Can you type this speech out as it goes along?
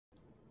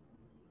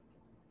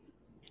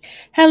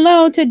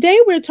Hello, today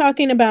we're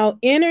talking about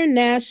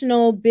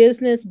international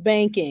business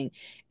banking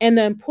and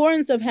the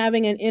importance of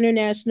having an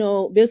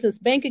international business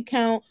bank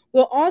account.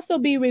 We'll also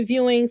be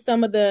reviewing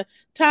some of the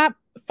top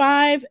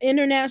five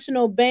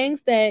international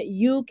banks that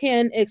you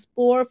can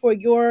explore for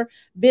your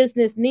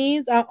business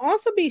needs. I'll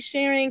also be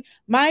sharing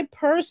my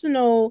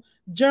personal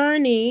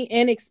journey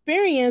and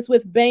experience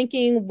with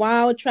banking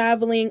while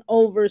traveling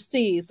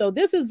overseas. So,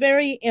 this is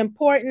very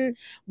important.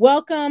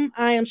 Welcome.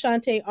 I am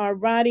Shantae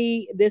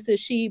Arati. This is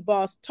She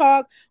Boss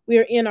Talk.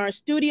 We're in our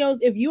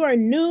studios. If you are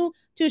new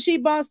to She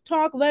Boss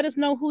Talk, let us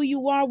know who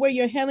you are, where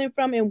you're hailing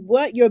from, and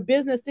what your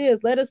business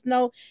is. Let us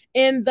know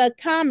in the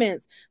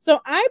comments. So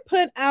I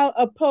put out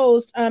a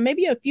post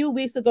maybe a few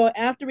weeks ago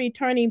after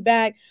returning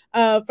back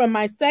from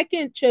my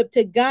second trip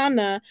to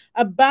Ghana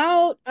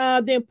about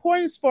the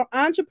importance for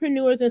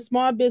entrepreneurs and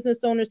small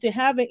business owners to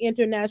have an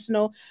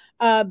international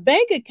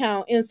bank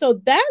account. And so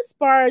that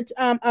sparked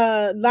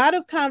a lot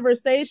of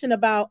conversation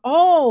about,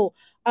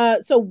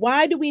 so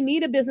why do we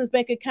need a business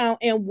bank account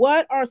and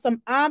what are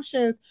some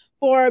options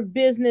for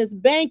business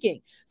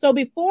banking? So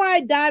before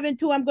I dive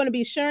into, I'm going to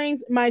be sharing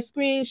my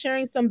screen,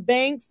 sharing some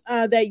banks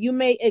that you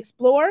may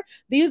explore.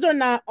 These are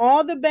not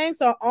all the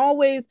banks. I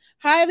always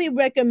highly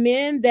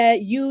recommend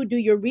that you do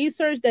your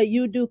research, that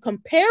you do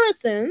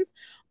comparisons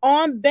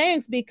on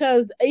banks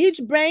because each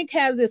bank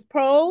has its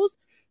pros,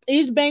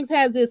 each bank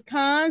has its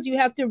cons. You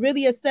have to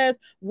really assess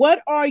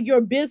what are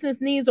your business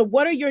needs or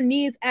what are your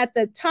needs at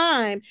the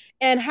time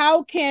and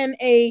how can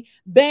a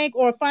bank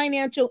or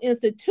financial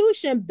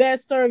institution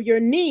best serve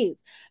your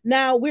needs.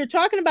 Now, we're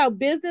talking about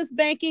business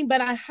banking, but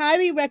I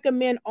highly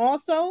recommend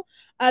also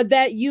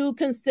that you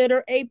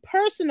consider a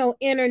personal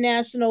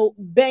international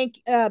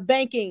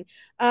banking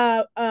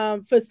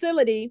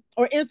facility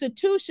or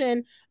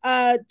institution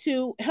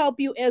to help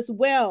you as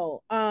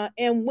well.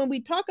 And when we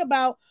talk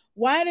about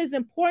why it is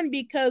important,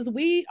 because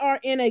we are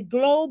in a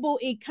global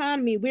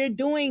economy. We're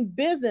doing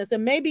business,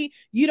 and maybe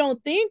you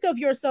don't think of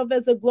yourself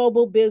as a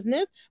global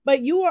business,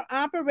 but you are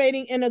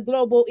operating in a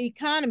global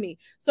economy.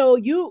 So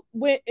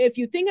if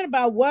you're thinking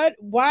about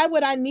why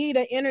would I need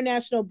an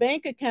international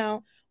bank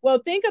account? Well,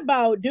 think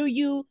about,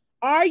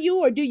 are you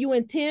or do you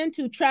intend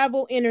to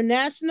travel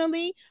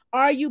internationally?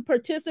 Are you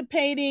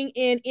participating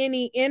in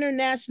any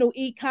international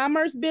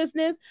e-commerce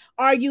business?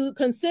 Are you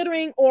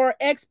considering or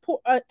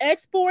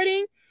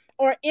exporting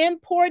or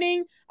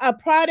importing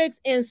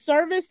products and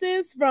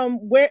services from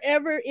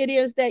wherever it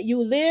is that you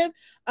live?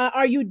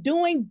 Are you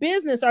doing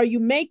business? Are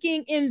you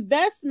making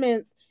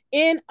investments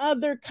in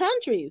other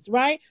countries,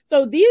 right?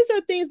 So these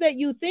are things that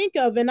you think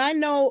of. And I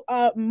know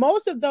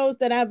most of those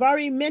that I've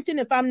already mentioned,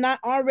 if I'm not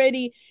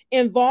already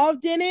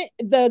involved in it,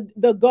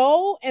 the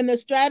goal and the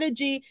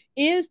strategy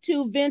is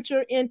to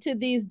venture into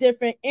these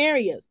different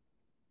areas.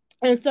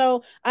 And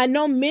so I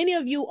know many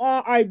of you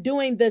all are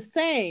doing the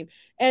same.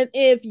 And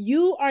if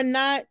you are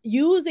not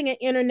using an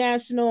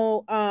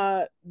international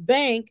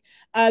bank,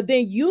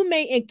 then you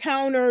may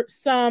encounter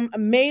some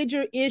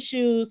major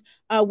issues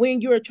when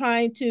you are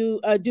trying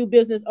to do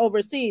business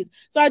overseas.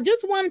 So I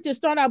just wanted to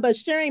start out by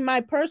sharing my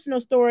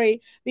personal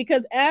story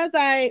because as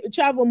I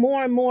travel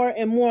more and more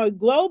and more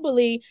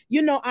globally,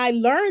 I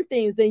learn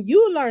things and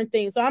you learn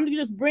things. So I'm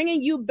just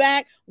bringing you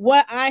back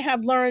what I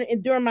have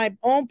learned during my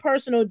own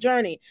personal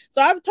journey.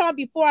 So I've talked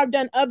before, I've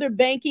done other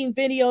banking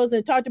videos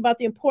and talked about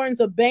the importance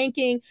of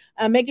banking,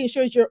 making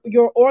sure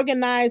you're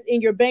organized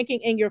in your banking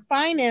and your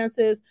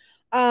finances.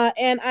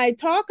 And I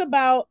talk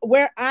about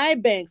where I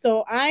bank.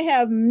 So I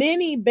have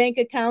many bank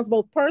accounts,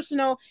 both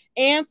personal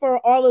and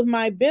for all of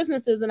my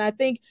businesses. And I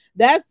think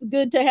that's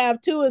good to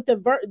have too, is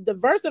to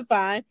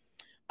diversify.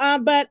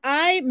 But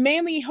I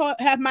mainly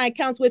have my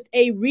accounts with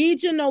a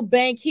regional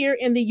bank here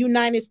in the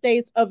United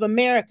States of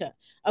America.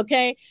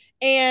 Okay.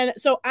 And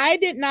so I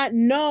did not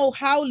know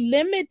how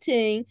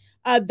limiting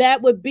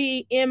that would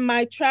be in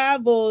my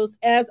travels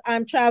as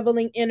I'm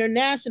traveling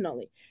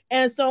internationally.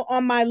 And so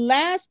on my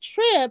last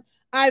trip,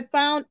 I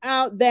found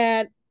out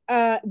that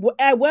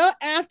well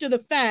after the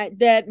fact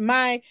that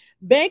my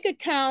bank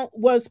account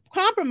was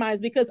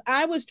compromised because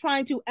I was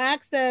trying to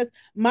access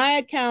my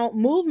account,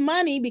 move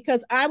money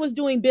because I was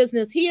doing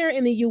business here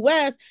in the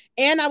US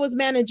and I was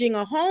managing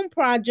a home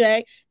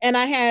project and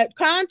I had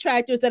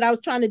contractors that I was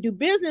trying to do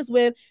business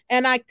with,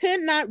 and I could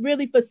not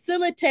really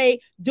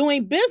facilitate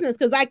doing business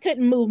because I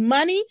couldn't move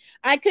money.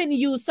 I couldn't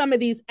use some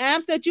of these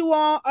apps that you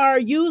all are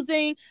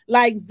using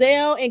like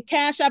Zelle and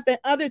Cash App and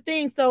other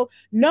things. So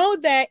know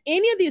that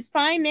any of these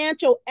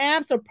financial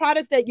apps or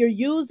products that you're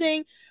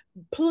using,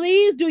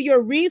 please do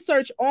your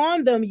research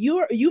on them.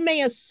 You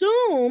may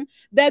assume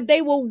that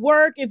they will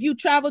work if you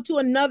travel to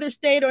another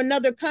state or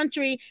another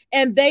country,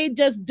 and they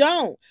just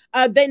don't.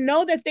 They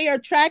know that they are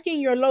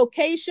tracking your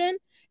location,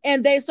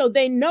 and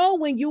they know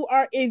when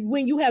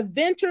when you have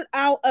ventured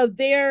out of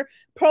their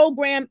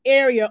program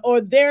area or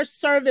their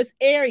service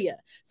area.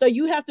 So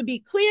you have to be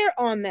clear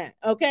on that.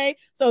 Okay,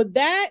 so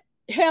that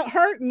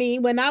hurt me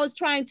when I was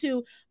trying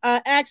to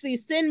actually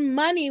send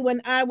money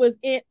when I was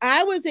in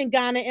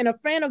Ghana, and a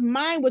friend of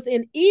mine was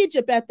in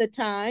Egypt at the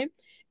time.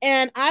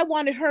 and I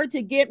wanted her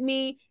to get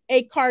me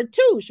a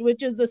cartouche,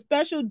 which is a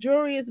special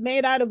jewelry. It's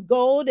made out of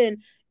gold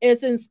and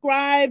it's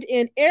inscribed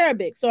in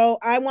Arabic. So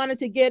I wanted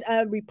to get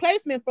a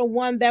replacement for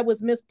one that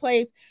was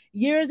misplaced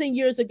years and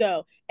years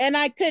ago. And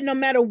I could, no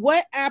matter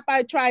what app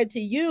I tried to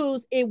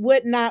use, it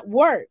would not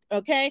work.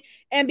 Okay.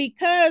 And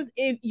because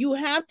if you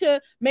have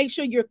to make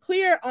sure you're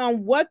clear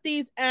on what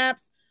these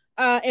apps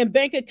and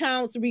bank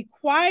accounts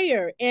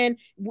require. And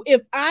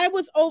if I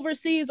was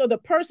overseas or the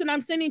person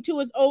I'm sending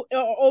to is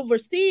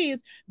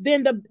overseas,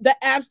 then the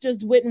apps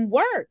just wouldn't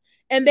work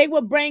and they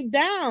will break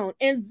down.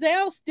 And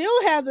Zelle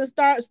still hasn't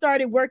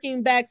started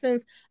working back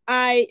since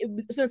I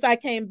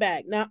came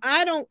back. Now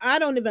I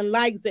don't even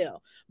like Zelle,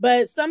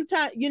 but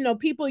sometimes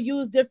people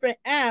use different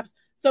apps.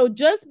 So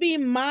just be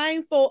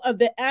mindful of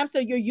the apps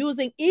that you're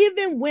using,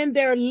 even when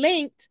they're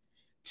linked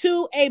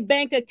to a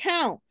bank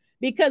account,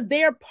 because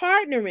they're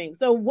partnering.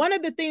 So one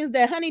of the things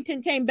that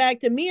Huntington came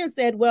back to me and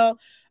said, well,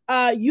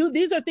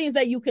 these are things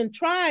that you can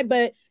try,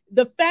 but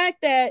the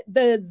fact that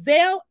the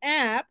Zelle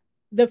app,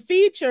 the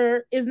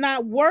feature is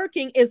not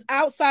working is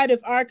outside of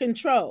our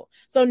control.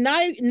 So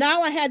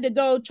now I had to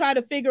go try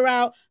to figure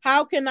out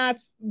how can I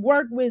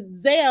work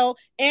with Zelle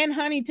and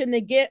Huntington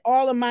to get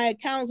all of my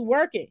accounts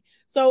working.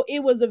 So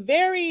it was a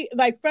very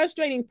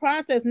frustrating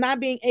process not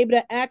being able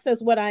to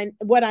access what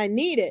I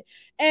needed.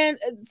 And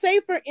say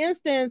for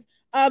instance,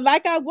 I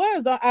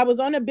was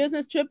on a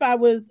business trip. I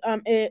was,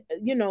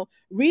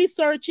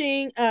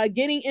 researching,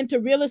 getting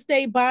into real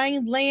estate,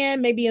 buying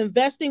land, maybe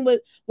investing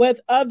with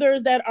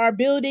others that are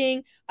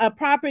building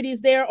properties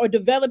there or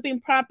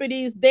developing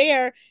properties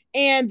there.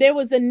 And there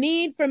was a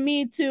need for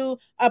me to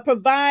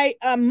provide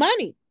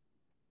money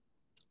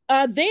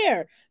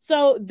there.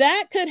 So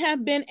that could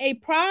have been a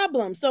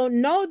problem. So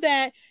know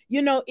that,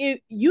 if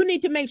you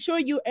need to make sure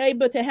you're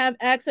able to have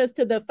access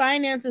to the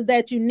finances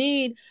that you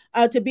need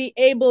to be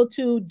able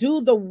to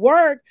do the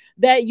work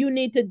that you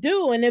need to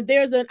do. And if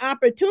there's an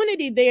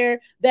opportunity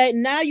there that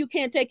now you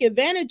can't take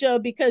advantage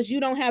of because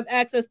you don't have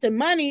access to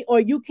money or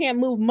you can't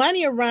move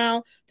money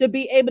around to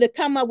be able to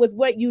come up with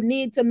what you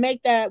need to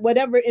make that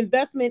whatever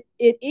investment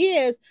it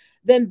is,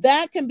 then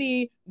that can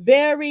be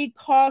very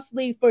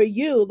costly for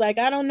you. I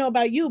don't know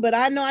about you, but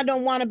I know I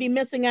don't want to be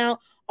missing out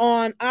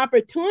on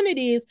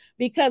opportunities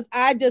because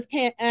I just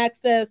can't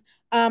access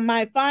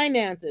my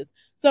finances.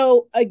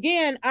 So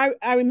again, I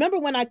remember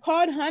when I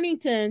called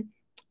Huntington,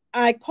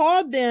 I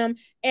called them,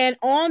 and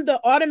on the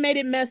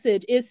automated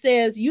message, it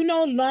says, you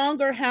no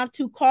longer have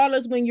to call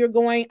us when you're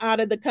going out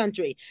of the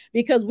country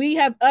because we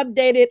have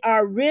updated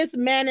our risk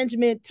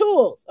management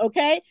tools.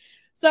 Okay.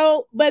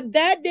 So, but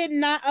that did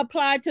not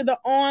apply to the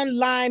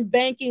online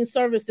banking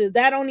services.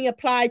 That only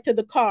applied to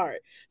the card.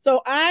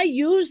 So I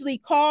usually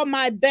call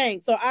my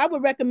bank. So I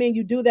would recommend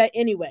you do that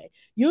anyway.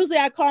 Usually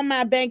I call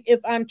my bank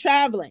if I'm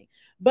traveling,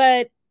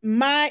 but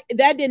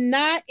that did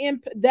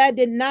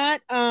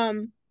not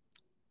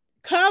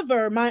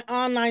cover my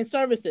online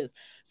services.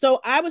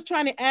 So I was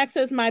trying to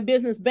access my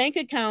business bank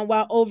account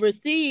while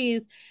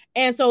overseas.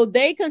 And so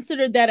they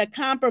considered that a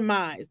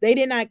compromise. They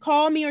did not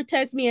call me or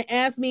text me and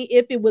ask me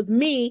if it was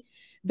me.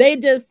 They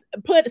just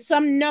put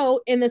some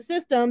note in the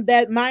system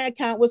that my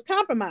account was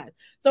compromised.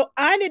 So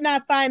I did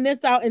not find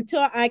this out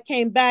until I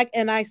came back,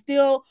 and I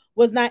still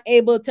was not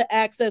able to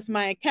access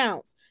my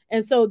accounts.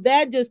 And so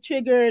that just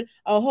triggered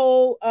a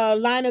whole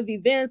line of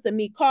events and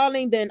me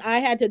calling. Then I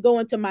had to go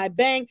into my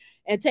bank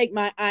and take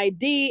my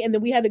ID. And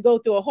then we had to go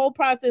through a whole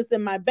process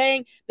in my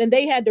bank. Then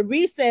they had to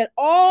reset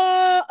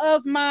all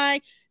of my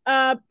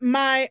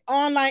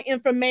online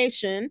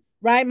information,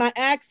 right? My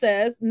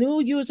access,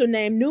 new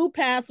username, new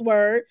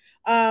password.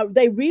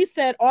 They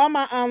reset all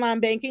my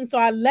online banking. So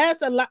I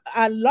lost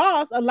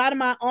a lot of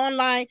my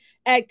online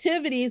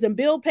activities and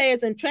bill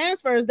pays and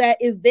transfers that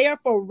is there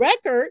for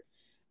record.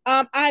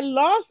 I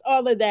lost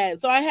all of that.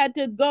 So I had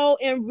to go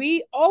and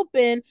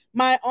reopen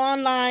my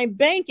online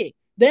banking.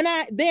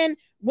 Then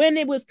when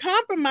it was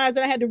compromised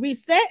and I had to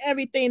reset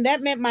everything,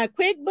 that meant my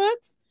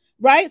QuickBooks,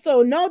 right?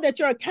 So know that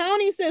your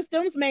accounting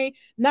systems may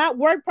not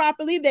work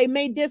properly. They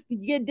may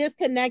get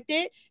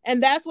disconnected.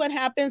 And that's what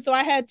happened. So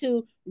I had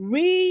to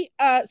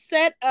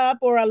set up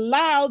or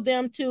allow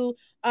them to,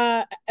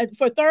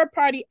 for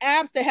third-party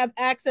apps to have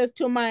access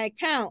to my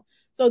account.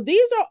 So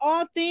these are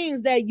all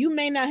things that you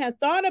may not have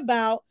thought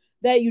about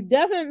that you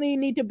definitely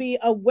need to be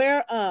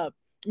aware of.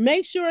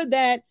 Make sure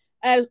that,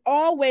 as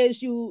always,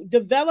 you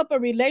develop a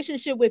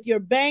relationship with your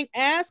bank.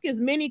 Ask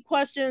as many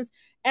questions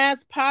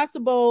as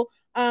possible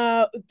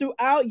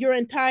throughout your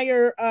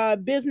entire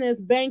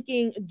business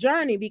banking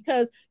journey,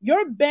 because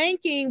your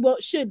banking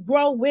should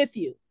grow with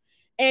you.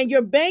 And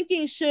your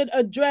banking should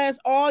address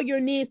all your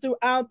needs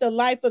throughout the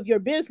life of your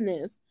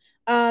business.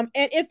 And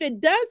if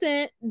it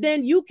doesn't,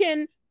 then you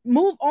can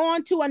move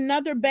on to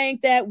another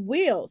bank that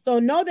will. So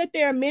know that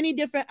there are many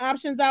different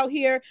options out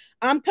here.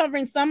 I'm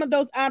covering some of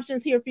those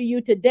options here for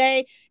you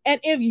today. And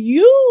if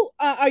you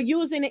are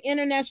using an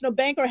international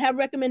bank or have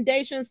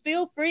recommendations,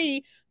 feel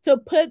free to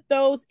put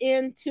those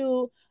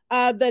into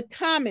the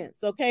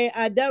comments. Okay.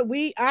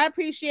 I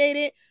appreciate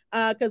it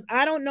because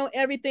I don't know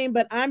everything,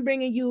 but I'm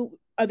bringing you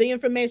the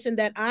information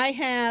that I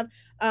have.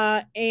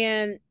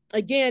 And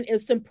again,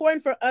 it's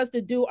important for us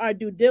to do our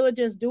due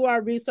diligence, do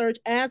our research,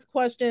 ask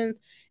questions,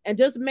 and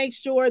just make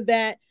sure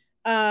that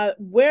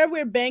where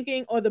we're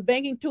banking or the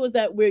banking tools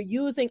that we're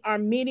using are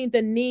meeting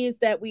the needs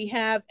that we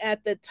have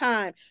at the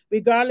time,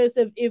 regardless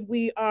of if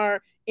we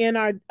are in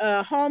our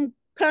home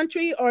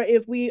country or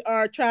if we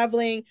are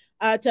traveling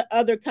to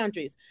other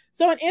countries.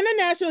 So an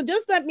international,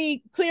 just let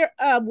me clear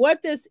up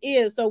what this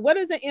is. So what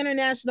is an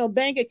international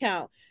bank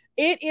account?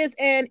 It is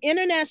an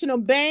international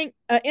bank.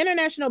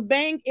 International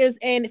bank is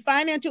a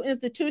financial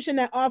institution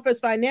that offers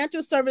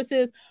financial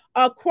services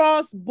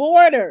across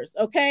borders,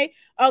 okay,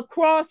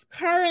 across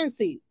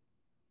currencies.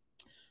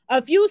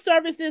 A few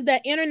services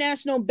that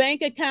international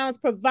bank accounts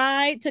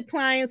provide to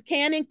clients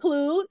can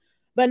include,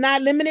 but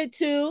not limited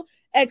to,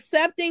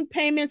 accepting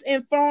payments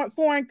in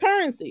foreign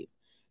currencies.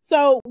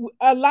 So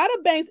a lot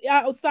of banks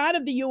outside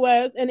of the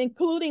US, and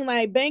including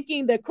like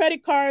banking, the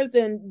credit cards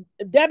and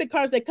debit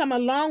cards that come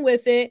along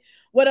with it,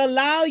 would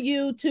allow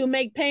you to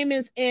make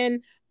payments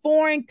in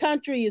foreign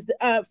countries,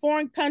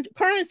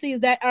 currencies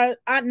that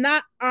are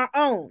not our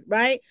own,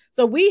 right?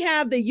 So we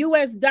have the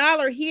US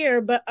dollar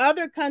here, but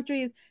other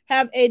countries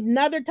have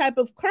another type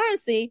of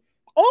currency.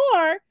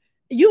 Or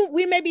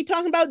we may be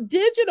talking about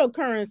digital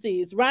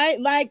currencies,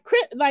 right? Like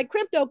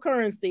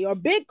cryptocurrency or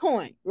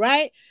Bitcoin,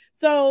 right?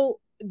 So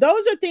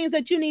those are things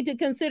that you need to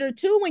consider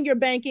too when you're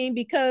banking,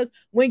 because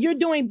when you're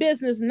doing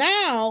business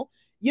now,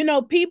 you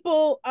know,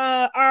 people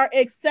are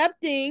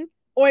accepting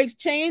or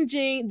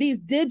exchanging these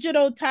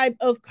digital type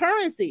of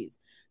currencies.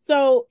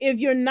 So if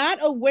you're not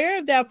aware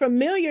of that,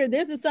 familiar,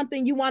 this is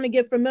something you want to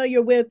get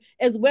familiar with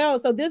as well.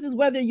 So this is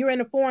whether you're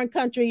in a foreign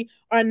country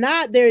or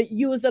not, they're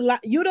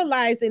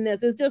utilizing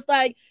this. It's just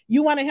like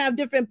you want to have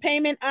different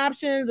payment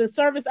options and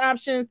service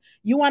options.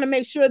 You want to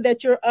make sure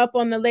that you're up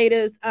on the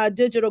latest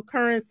digital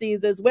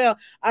currencies as well.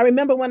 I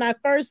remember when I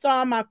first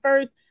saw my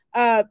first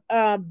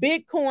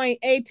Bitcoin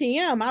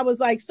ATM, I was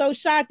like so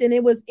shocked, and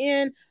it was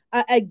in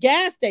a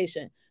gas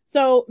station.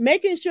 So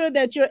making sure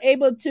that you're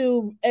able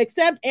to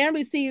accept and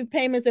receive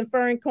payments in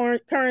foreign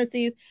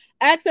currencies,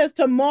 access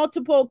to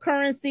multiple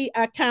currency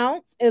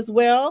accounts as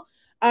well,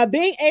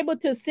 being able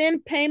to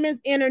send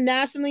payments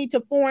internationally to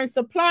foreign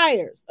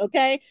suppliers,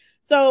 okay?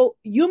 So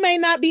you may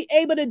not be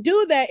able to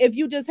do that if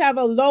you just have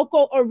a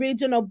local or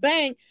regional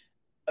bank.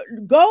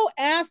 Go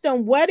ask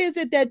them, what is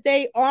it that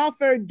they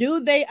offer? Do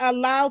they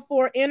allow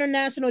for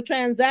international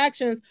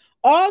transactions?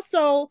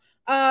 Also,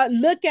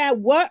 look at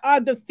what are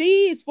the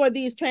fees for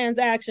these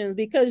transactions,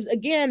 because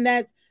again,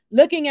 that's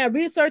looking at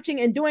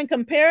researching and doing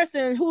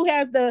comparison, who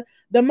has the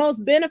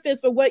most benefits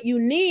for what you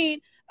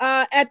need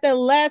at the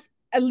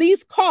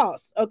least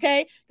cost,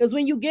 okay? Because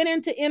when you get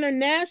into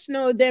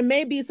international, there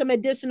may be some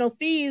additional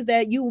fees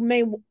that you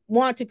may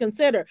want to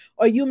consider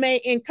or you may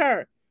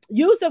incur.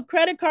 Use of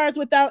credit cards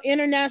without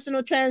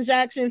international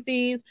transaction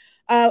fees,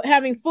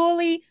 having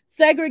fully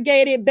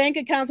segregated bank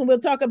accounts, and we'll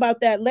talk about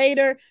that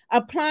later,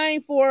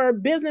 applying for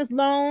business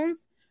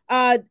loans,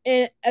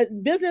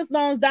 business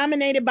loans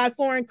dominated by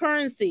foreign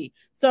currency.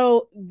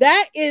 So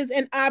that is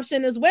an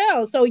option as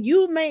well. So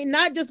you may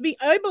not just be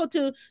able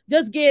to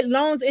just get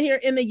loans here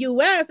in the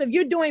US. If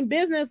you're doing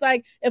business,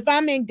 like if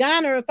I'm in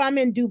Ghana or if I'm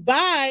in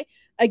Dubai,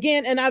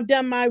 again, and I've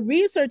done my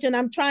research and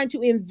I'm trying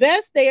to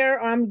invest there,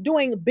 or I'm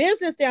doing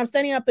business there, I'm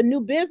setting up a new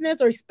business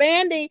or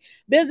expanding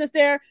business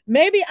there,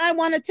 maybe I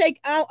want to take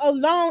out a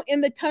loan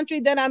in the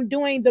country that I'm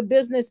doing the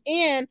business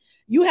in.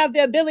 You have the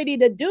ability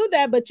to do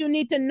that, but you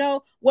need to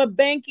know what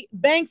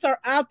banks are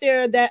out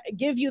there that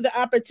give you the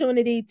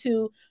opportunity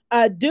to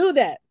do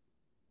that.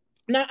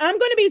 Now, I'm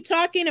going to be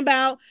talking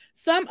about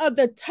some of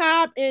the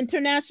top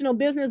international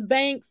business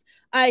banks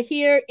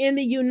here in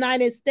the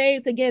United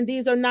States. Again,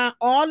 these are not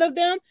all of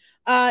them.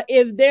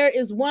 If there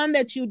is one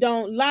that you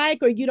don't like,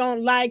 or you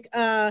don't like,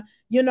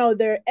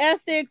 their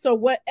ethics or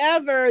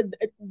whatever,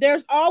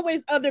 there's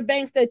always other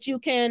banks that you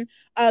can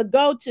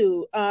go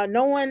to.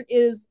 No one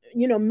is,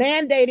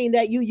 mandating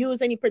that you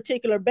use any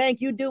particular bank.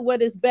 You do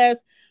what is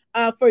best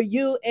for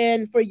you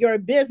and for your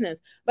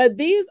business. But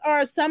these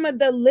are some of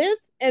the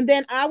lists, and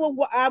then I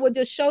will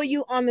just show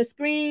you on the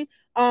screen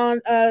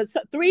on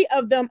 3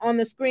 of them on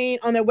the screen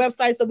on their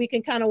website, so we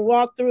can kind of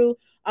walk through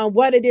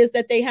what it is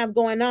that they have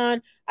going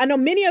on. I know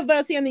many of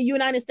us here in the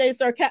United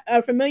States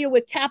are familiar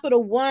with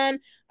Capital One.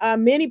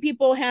 Many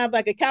people have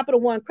like a Capital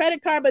One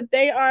credit card, but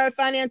they are a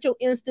financial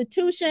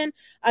institution.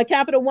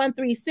 Capital One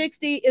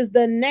 360 is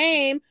the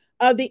name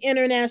of the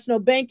international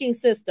banking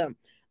system.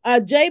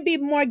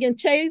 JP Morgan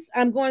Chase,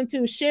 I'm going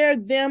to share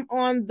them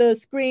on the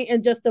screen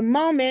in just a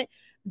moment.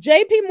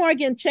 JP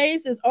Morgan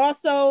Chase is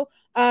also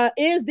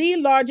is the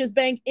largest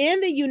bank in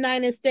the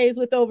United States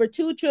with over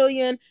 $2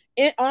 trillion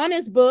on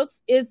its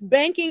books. Its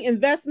banking,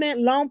 investment,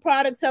 loan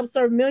products help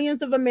serve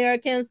millions of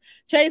Americans.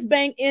 Chase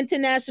Bank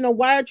International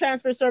wire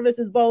transfer service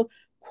is both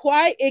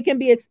it can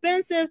be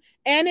expensive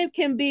and it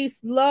can be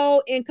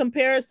slow in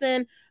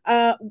comparison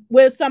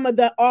with some of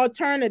the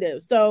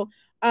alternatives. So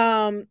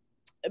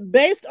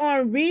based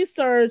on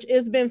research,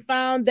 it's been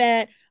found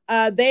that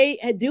They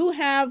do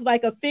have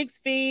like a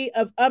fixed fee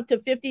of up to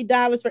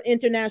 $50 for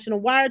international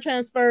wire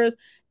transfers,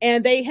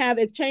 and they have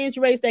exchange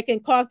rates that can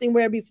cost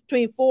anywhere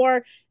between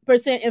 4%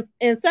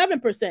 and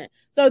 7%.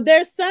 So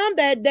there's some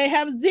that they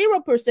have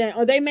 0%,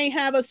 or they may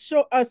have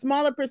a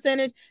smaller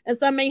percentage, and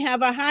some may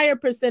have a higher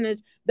percentage.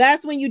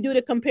 That's when you do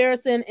the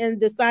comparison and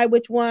decide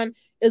which one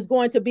is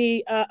going to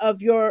be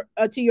of your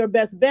to your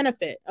best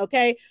benefit.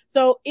 Okay,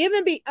 so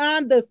even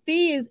beyond the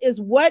fees is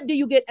what do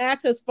you get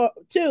access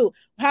to?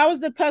 How is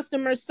the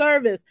customer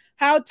service?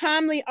 How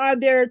timely are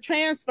their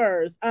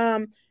transfers?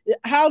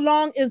 How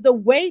long is the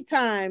wait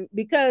time?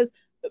 Because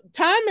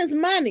time is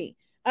money.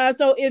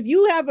 So if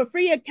you have a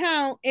free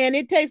account and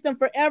it takes them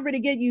forever to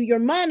get you your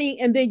money,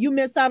 and then you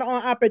miss out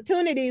on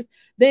opportunities,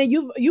 then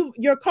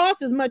your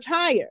cost is much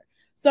higher.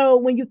 So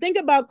when you think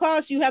about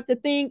cost, you have to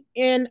think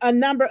in a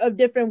number of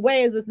different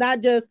ways. It's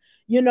not just,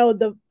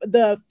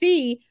 the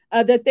fee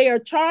that they are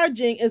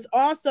charging, is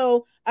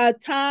also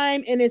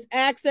time and its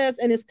access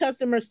and its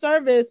customer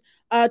service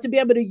to be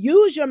able to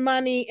use your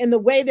money in the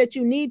way that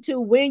you need to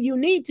when you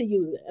need to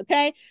use it.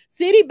 Okay.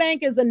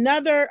 Citibank is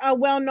another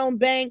well-known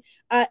bank.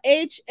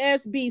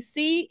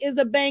 HSBC is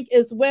a bank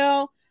as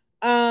well.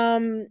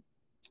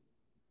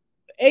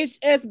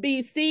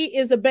 HSBC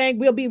is a bank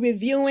we'll be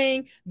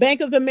reviewing. Bank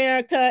of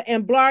America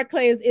and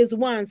Barclays is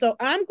one. So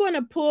I'm going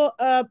to pull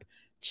up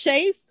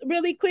Chase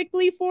really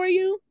quickly for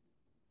you.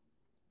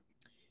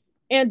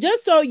 And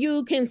just so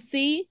you can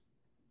see,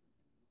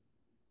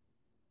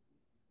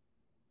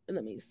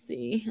 let me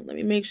see. Let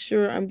me make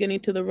sure I'm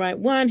getting to the right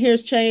one.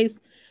 Here's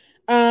Chase.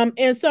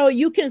 And so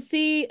you can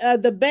see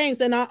the banks.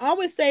 And I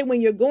always say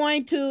when you're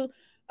going to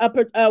a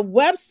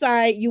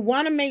website, you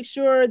want to make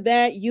sure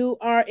that you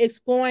are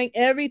exploring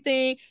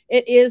everything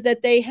it is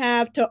that they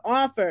have to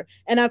offer.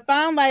 And I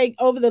found, like,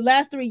 over the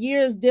last 3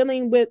 years,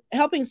 dealing with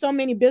helping so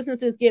many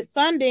businesses get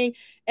funding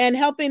and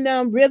helping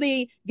them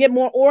really get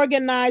more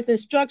organized and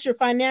structured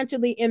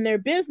financially in their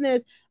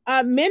business,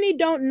 many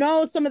don't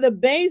know some of the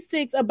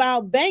basics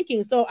about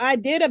banking. So I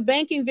did a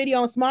banking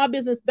video on small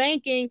business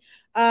banking.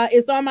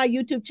 It's on my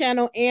YouTube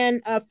channel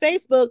and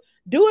Facebook.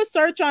 Do a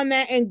search on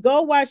that and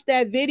go watch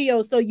that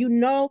video so you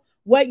know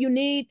what you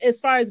need as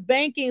far as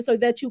banking, so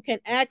that you can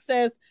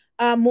access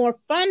more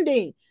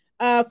funding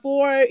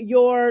for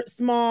your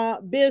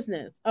small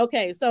business.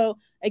 Okay, so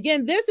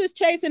again, this is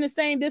Chase, and it's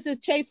saying this is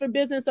Chase for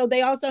Business. So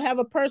they also have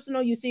a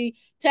personal, you see,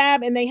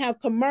 tab, and they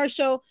have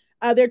commercial.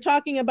 They're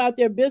talking about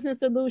their business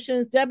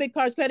solutions, debit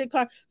cards, credit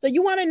card. So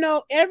you want to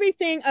know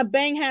everything a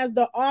bank has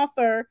to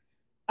offer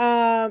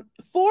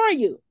for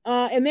you.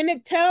 And then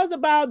it tells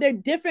about their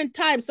different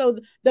types. So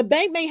the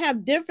bank may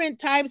have different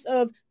types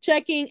of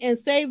checking and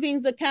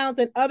savings accounts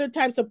and other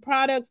types of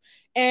products.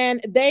 And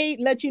they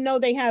let you know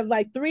they have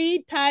like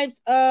 3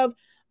 types of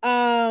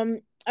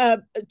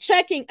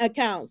checking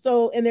accounts.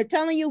 So, and they're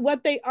telling you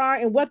what they are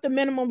and what the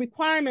minimum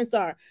requirements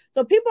are.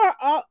 So people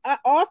are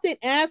often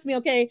ask me,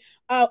 okay,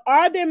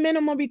 are there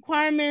minimum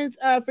requirements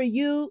for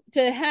you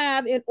to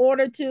have in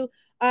order to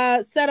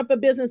set up a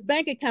business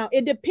bank account?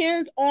 It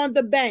depends on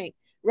the bank,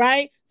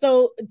 right?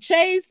 So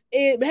Chase,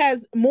 it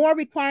has more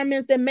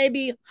requirements than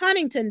maybe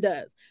Huntington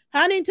does.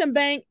 Huntington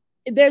Bank,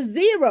 there's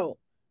zero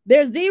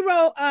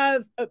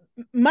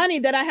money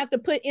that I have to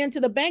put into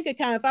the bank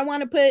account. If I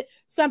want to put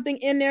something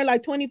in there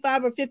like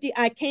 25 or 50,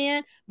 I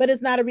can, but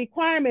it's not a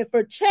requirement.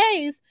 For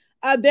Chase,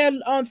 for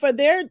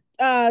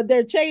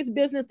their Chase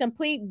Business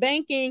Complete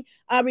Banking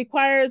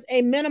requires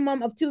a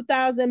minimum of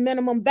 $2,000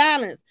 minimum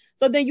balance.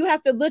 So then you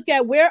have to look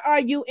at where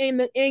are you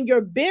in your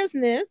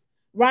business,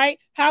 right?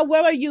 How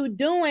well are you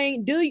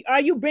doing?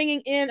 Are you bringing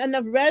in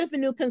enough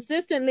revenue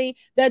consistently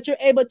that you're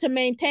able to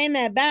maintain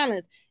that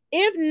balance?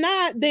 If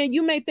not, then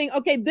you may think,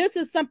 okay, this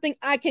is something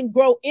I can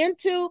grow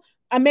into.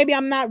 Maybe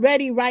I'm not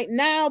ready right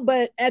now,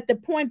 but at the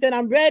point that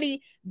I'm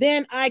ready,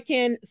 then I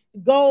can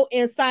go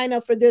and sign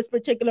up for this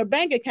particular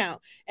bank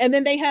account. And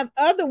then they have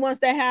other ones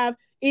that have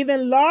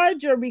even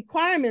larger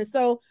requirements.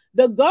 So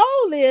the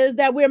goal is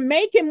that we're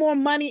making more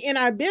money in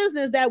our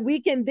business, that we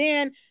can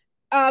then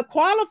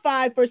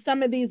qualify for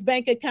some of these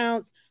bank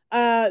accounts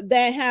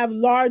that have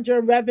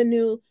larger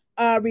revenue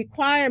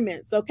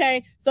requirements.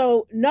 Okay,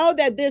 so know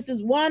that this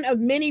is one of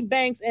many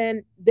banks,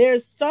 and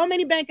there's so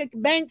many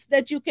banks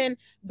that you can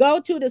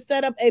go to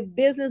set up a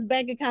business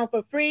bank account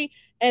for free,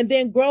 and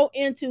then grow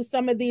into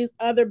some of these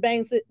other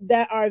banks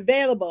that are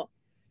available.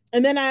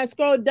 And then I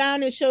scroll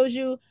down, it shows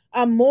you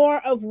more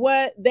of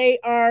what they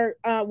are,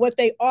 what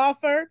they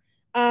offer.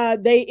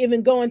 They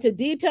even go into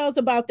details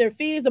about their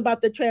fees,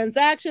 about the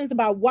transactions,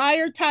 about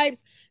wire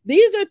types.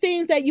 These are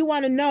things that you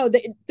want to know.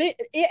 The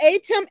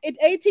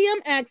ATM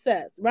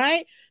access,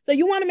 right? So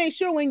you want to make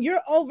sure when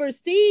you're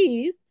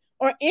overseas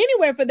or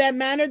anywhere for that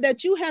matter,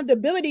 that you have the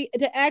ability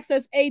to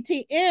access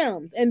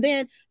ATMs. And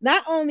then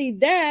not only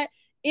that,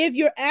 if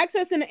you're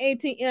accessing an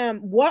ATM,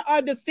 what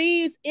are the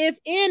fees, if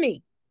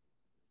any?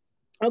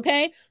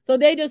 Okay, so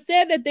they just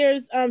said that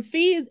there's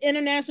fees,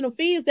 international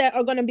fees, that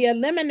are going to be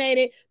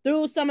eliminated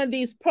through some of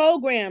these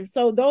programs.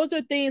 So those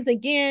are things,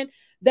 again,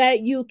 that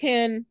you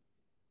can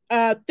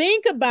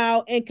think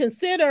about and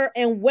consider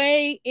and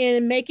weigh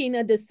in making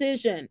a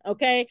decision.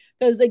 Okay.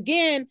 Because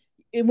again,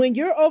 when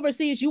you're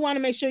overseas, you want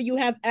to make sure you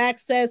have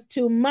access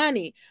to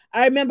money.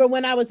 I remember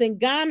when I was in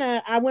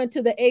Ghana, I went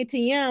to the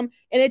ATM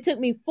and it took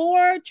me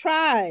 4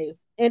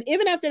 tries. And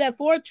even after that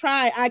 4th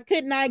try, I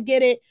could not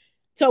get it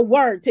to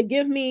work to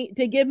give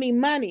me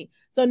money.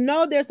 So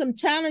no, there's some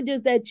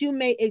challenges that you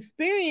may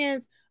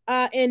experience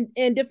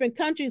in different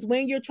countries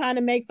when you're trying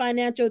to make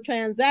financial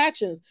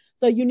transactions.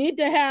 So you need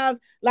to have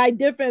like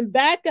different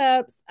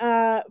backups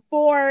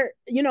for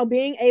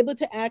being able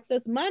to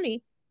access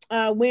money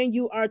when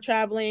you are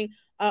traveling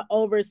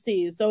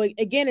overseas. So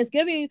again, it's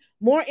giving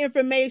more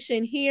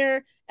information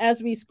here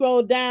as we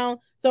scroll down.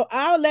 So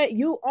I'll let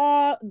you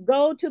all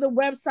go to the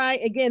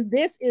website. Again,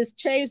 this is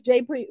Chase,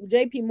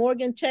 JP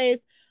Morgan Chase.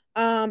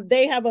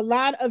 They have a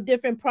lot of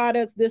different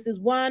products. This is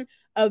one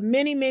of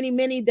many, many,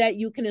 many that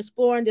you can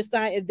explore and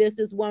decide if this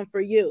is one for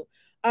you.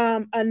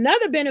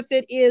 Another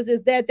benefit is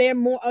that they're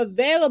more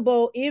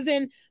available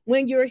even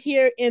when you're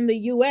here in the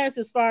US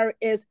as far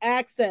as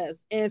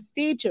access and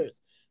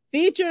features.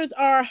 Features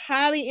are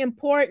highly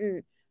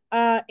important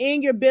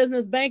in your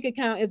business bank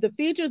account. If the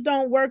features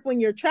don't work when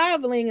you're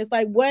traveling, it's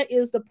like, what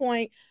is the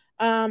point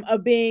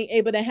of being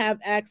able to have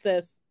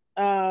access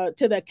to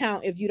the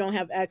account if you don't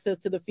have access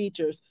to the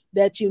features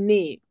that you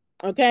need?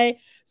 Okay,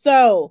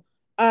 so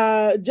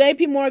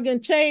JP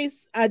Morgan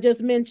Chase, I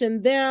just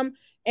mentioned them.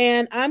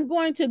 And I'm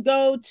going to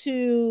go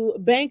to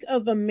Bank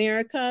of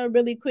America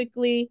really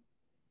quickly.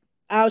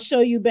 I'll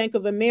show you Bank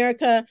of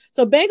America.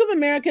 So Bank of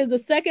America is the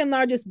second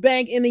largest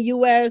bank in the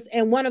U.S.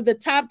 and one of the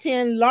top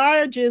 10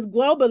 largest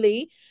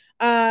globally.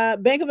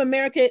 Bank of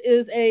America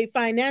is a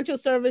financial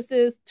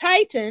services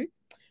titan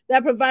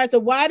that provides a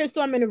wide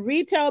assortment of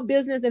retail,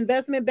 business,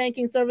 investment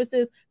banking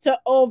services to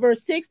over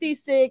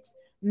 66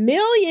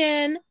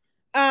 million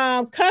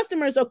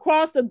customers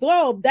across the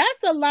globe.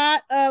 That's a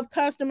lot of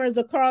customers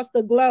across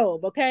the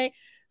globe. Okay.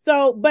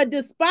 So, but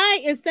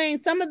despite it saying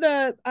some of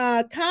the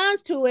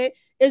cons to it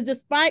is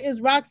despite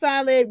its rock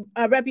solid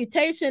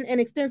reputation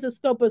and extensive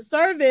scope of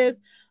service,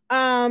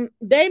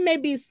 they may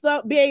be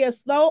a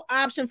slow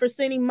option for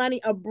sending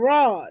money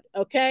abroad.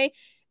 Okay.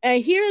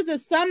 And here's a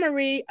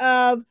summary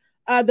of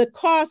the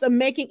cost of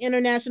making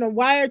international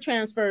wire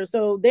transfers.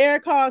 So their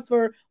cost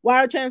for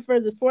wire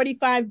transfers is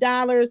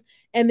 $45,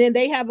 and then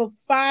they have a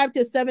 $5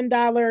 to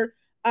 $7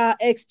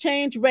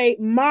 exchange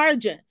rate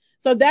margin.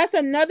 So that's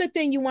another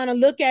thing you want to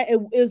look at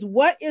is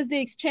what is the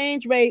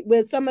exchange rate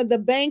with some of the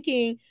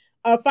banking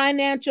or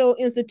financial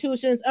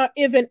institutions or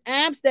even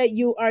apps that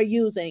you are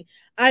using.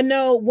 I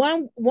know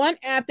one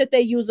app that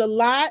they use a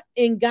lot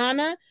in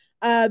Ghana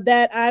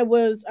that I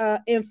was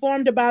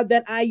informed about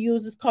that I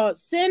use is called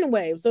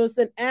SendWave. So it's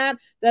an app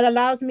that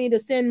allows me to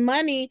send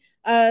money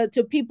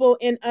to people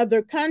in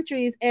other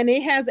countries, and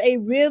it has a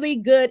really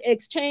good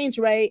exchange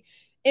rate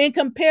in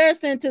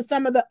comparison to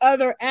some of the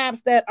other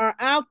apps that are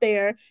out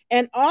there.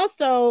 And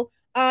also,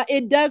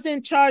 it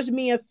doesn't charge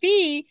me a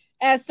fee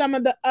as some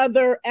of the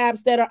other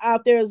apps that are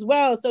out there as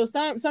well. So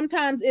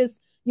sometimes it's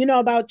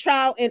about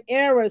trial and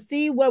error.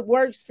 See what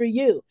works for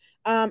you.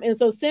 And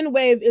so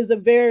SendWave is a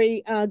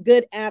very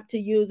good app to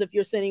use if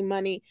you're sending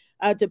money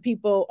to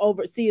people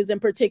overseas in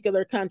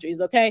particular countries.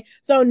 Okay,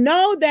 so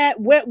know that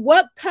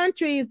what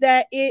countries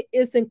that it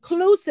is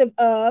inclusive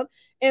of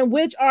and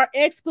which are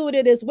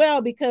excluded as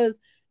well, because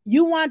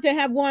you want to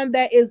have one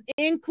that is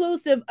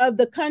inclusive of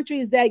the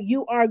countries that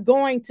you are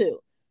going to.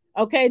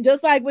 Okay,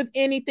 just like with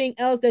anything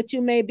else that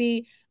you may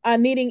be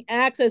needing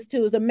access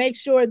to, is to make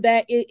sure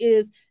that it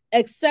is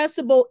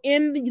accessible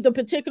in the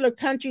particular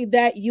country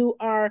that you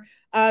are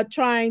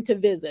trying to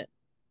visit.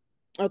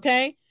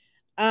 Okay,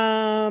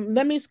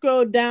 let me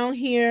scroll down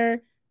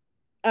here.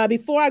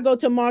 Before I go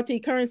to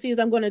multi-currencies,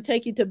 I'm going to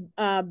take you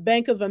to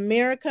Bank of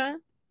America.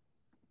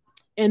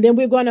 And then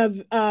we're going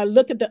to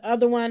look at the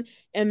other one,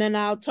 and then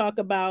I'll talk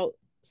about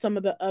some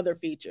of the other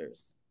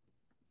features.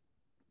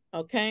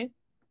 Okay.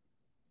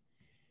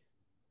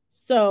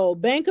 So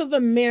Bank of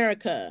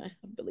America,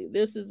 I believe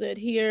this is it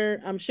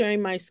here. I'm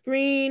sharing my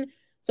screen,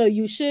 so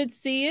you should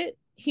see it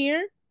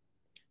here.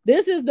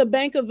 This is the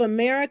Bank of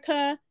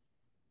America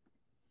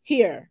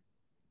here.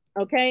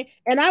 Okay.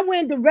 And I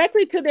went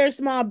directly to their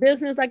small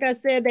business. Like I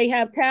said, they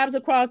have tabs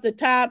across the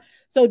top.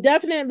 So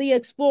definitely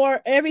explore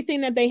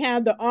everything that they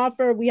have to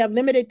offer. We have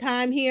limited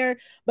time here,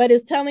 but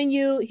it's telling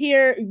you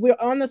here we're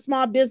on the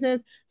small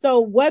business.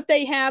 So what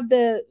they have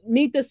to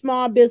meet the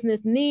small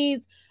business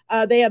needs.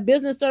 They have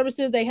business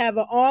services. They have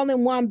an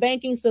all-in-one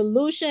banking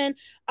solution.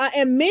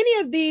 And many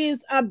of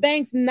these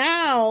banks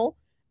now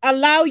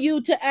allow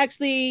you to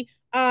actually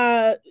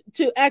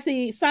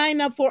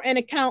sign up for an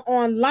account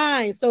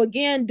online. So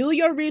again, do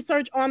your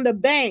research on the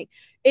bank.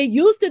 It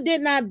used to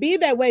did not be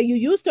that way. You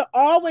used to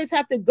always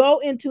have to go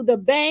into the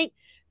bank,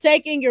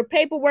 take in your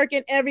paperwork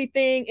and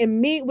everything,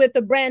 and meet with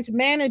the branch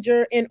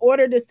manager in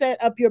order to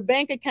set up your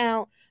bank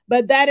account.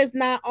 But that is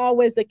not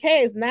always the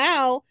case.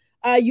 Now,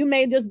 you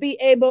may just be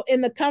able,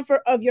 in the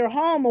comfort of your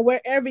home or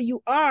wherever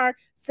you are,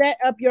 set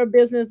up your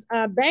business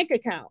bank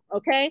account.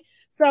 Okay.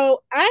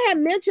 So I had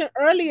mentioned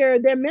earlier,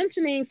 they're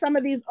mentioning some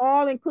of these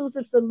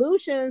all-inclusive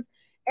solutions,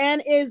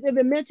 and they've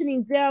been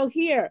mentioning Zelle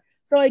here.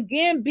 So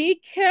again,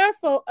 be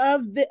careful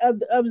of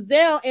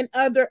Zelle and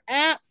other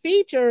app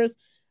features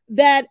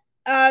that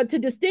to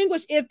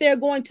distinguish if they're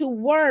going to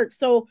work.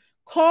 So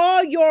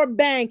call your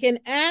bank and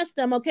ask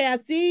them, okay, I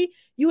see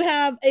you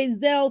have a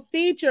Zelle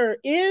feature.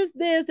 Is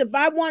this, if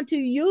I want to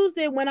use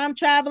it when I'm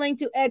traveling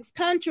to X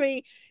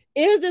country,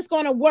 is this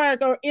going to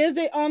work, or is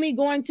it only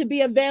going to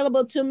be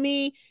available to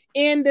me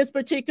in this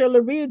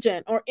particular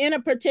region or in a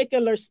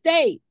particular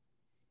state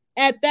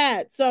at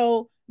that?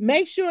 So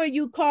make sure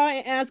you call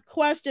and ask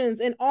questions,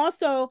 and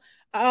also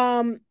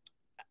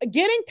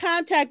get in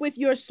contact with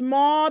your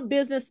small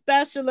business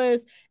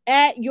specialist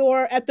at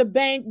the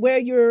bank where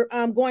you're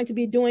going to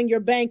be doing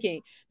your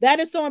banking. That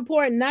is so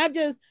important. Not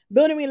just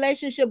building a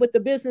relationship with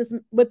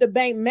the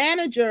bank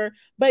manager,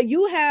 but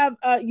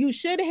you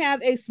should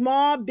have a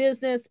small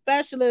business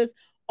specialist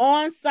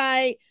on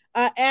site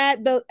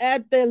at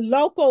the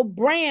local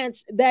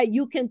branch that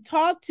you can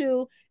talk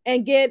to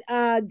and get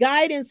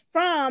guidance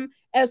from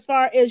as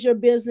far as your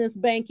business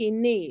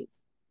banking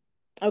needs.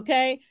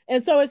 Okay.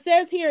 And so it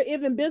says here,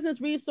 even business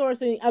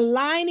resourcing,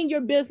 aligning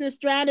your business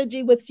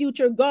strategy with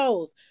future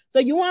goals. So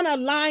you want to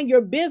align your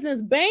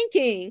business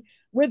banking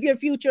with your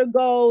future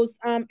goals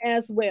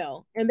as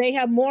well. And they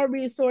have more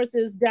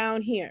resources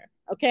down here.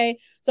 Okay.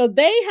 So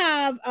they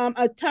have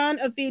a ton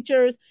of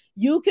features.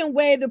 You can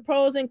weigh the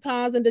pros and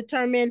cons and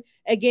determine,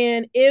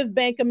 again, if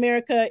Bank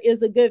America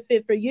is a good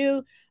fit for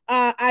you.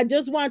 I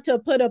just want to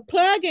put a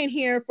plug in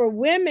here for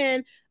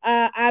women.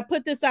 I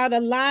put this out a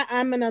lot.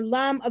 I'm an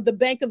alum of the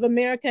Bank of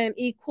America and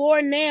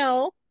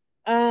eCornell.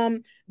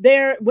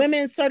 Their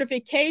women's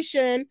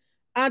certification,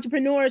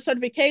 entrepreneur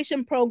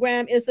certification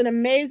program is an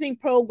amazing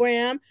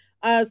program.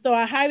 So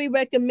I highly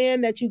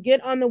recommend that you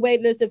get on the wait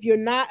list if you're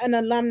not an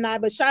alumni.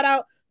 But shout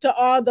out to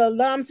all the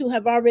alums who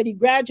have already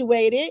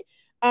graduated.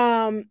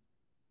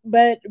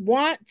 But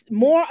want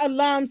more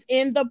alums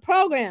in the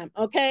program.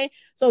 Okay.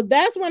 So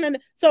that's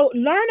so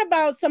learn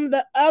about some of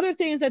the other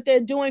things that they're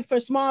doing for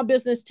small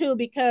business too,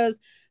 because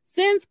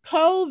since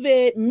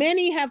COVID,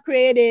 many have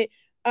created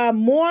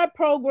more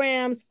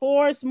programs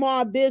for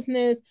small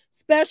business,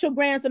 special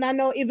grants. And I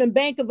know even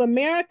Bank of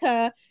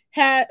America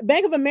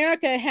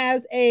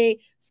has a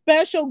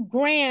special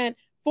grant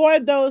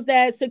for those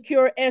that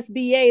secure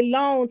SBA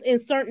loans in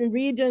certain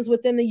regions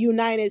within the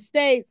United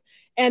States.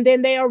 And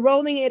then they are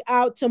rolling it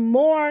out to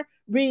more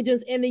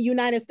regions in the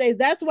United States.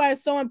 That's why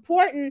it's so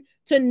important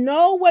to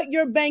know what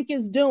your bank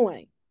is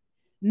doing.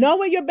 Know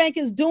what your bank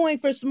is doing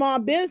for small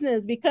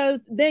business,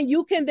 because then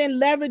you can then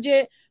leverage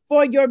it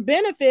for your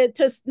benefit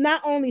to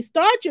not only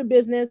start your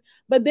business,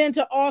 but then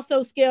to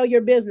also scale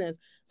your business.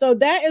 So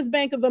that is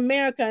Bank of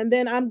America. And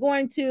then I'm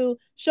going to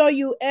show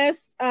you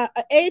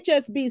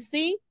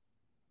HSBC.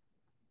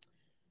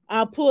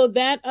 I'll pull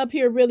that up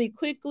here really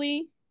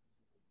quickly.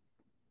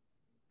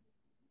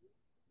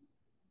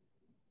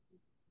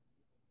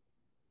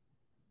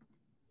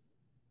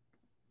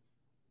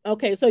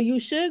 Okay, so you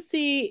should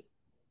see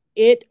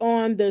it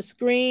on the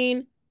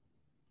screen.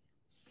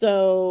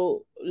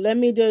 So let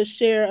me just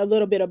share a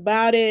little bit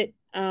about it,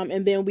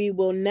 and then we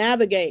will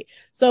navigate.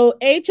 So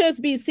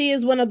HSBC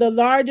is one of the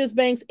largest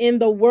banks in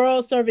the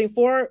world, serving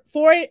 40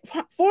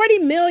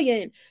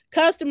 million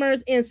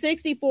customers in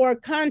 64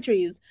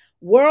 countries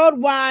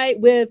worldwide,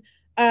 with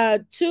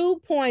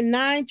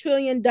 $2.9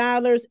 trillion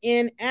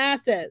in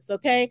assets.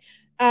 Okay.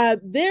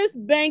 This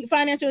bank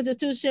financial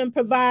institution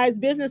provides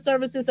business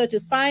services such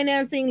as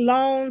financing,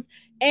 loans,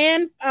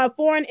 and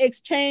foreign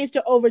exchange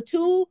to over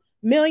 2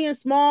 million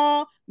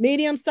small,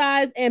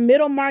 medium-sized, and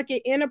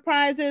middle-market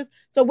enterprises.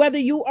 So whether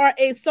you are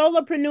a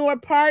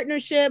solopreneur,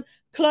 partnership,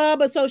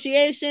 club,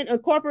 association,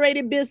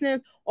 incorporated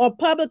business, or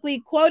publicly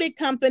quoted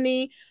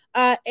company,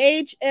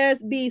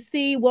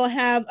 HSBC will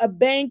have a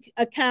bank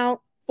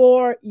account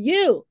for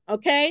you.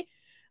 Okay.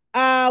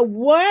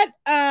 What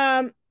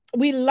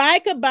we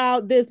like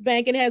about this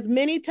bank, it has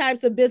many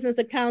types of business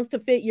accounts to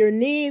fit your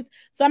needs.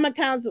 Some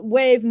accounts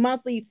waive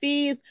monthly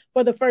fees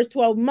for the first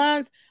 12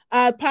 months,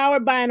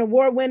 powered by an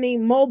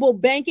award-winning mobile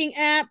banking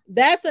app.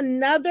 That's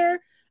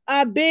another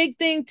big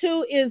thing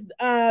too, is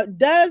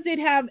does it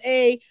have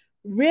a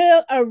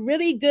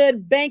really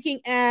good banking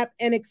app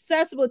and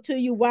accessible to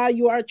you while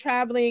you are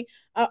traveling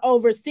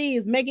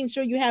overseas, making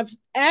sure you have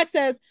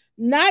access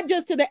not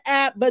just to the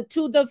app, but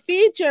to the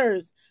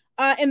features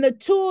and the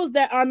tools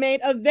that are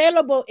made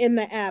available in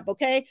the app.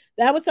 Okay.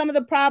 That was some of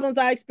the problems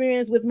I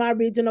experienced with my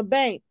regional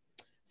bank.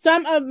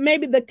 Some of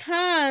maybe the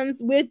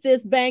cons with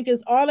this bank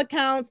is all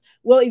accounts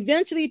will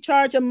eventually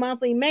charge a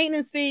monthly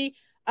maintenance fee,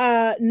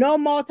 no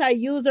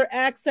multi-user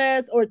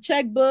access or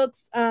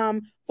checkbooks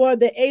for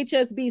the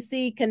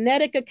HSBC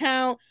Kinetic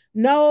account,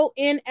 no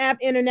in-app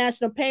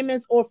international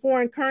payments or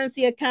foreign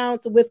currency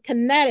accounts with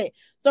Kinetic.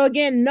 So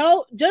again,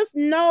 just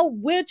know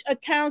which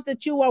accounts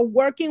that you are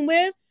working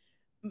with.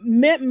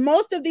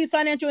 Most of these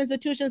financial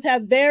institutions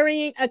have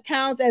varying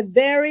accounts at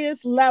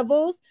various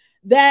levels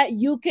that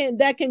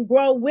can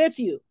grow with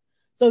you.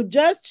 So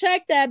just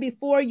check that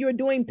before you're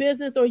doing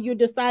business or you're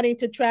deciding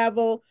to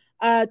travel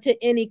to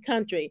any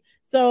country.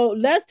 So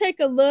let's take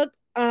a look.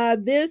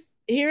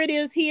 Here it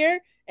is here.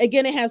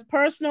 Again, it has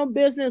personal,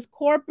 business,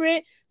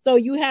 corporate. So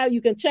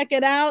you can check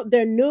it out.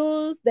 Their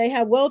news, they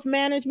have wealth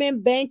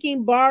management,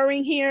 banking,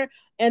 borrowing here,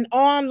 and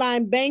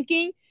online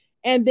banking.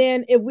 And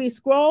then if we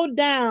scroll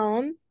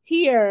down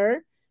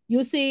here,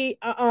 you see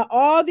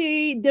all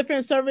the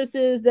different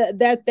services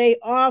that they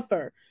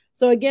offer.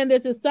 So again,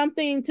 this is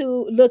something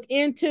to look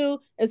into.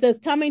 It says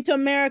coming to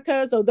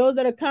America. So those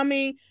that are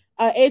coming,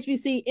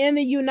 HBC in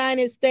the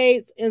United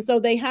States. And so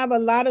they have a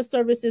lot of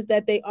services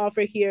that they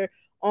offer here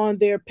on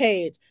their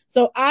page.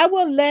 So I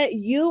will let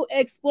you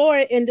explore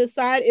it and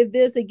decide if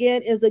this,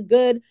 again, is a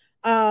good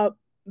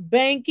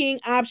banking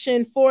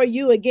option for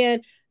you.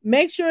 Again,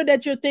 make sure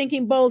that you're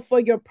thinking both for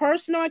your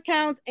personal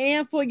accounts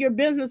and for your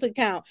business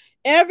account.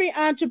 Every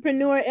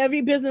entrepreneur,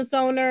 every business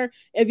owner,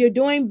 if you're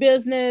doing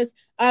business,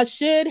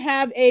 should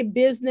have a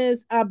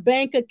business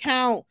bank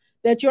account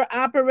that you're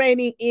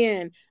operating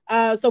in.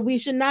 So we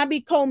should not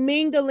be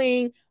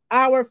commingling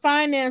our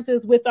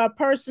finances with our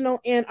personal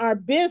and our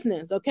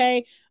business.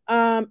 Okay.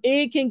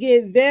 It can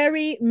get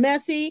very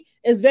messy.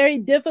 It's very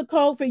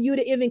difficult for you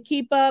to even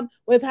keep up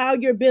with how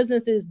your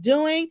business is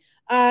doing.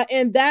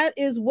 And that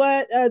is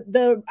what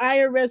the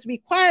IRS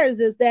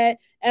requires, is that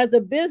as a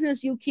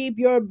business, you keep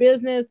your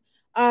business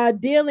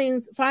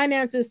dealings,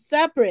 finances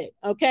separate.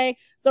 Okay.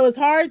 So it's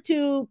hard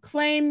to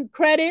claim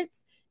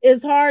credits.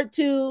 It's hard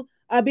to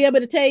be able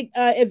to take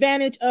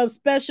advantage of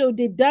special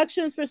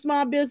deductions for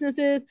small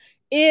businesses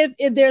if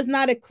there's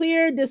not a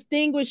clear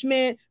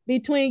distinguishment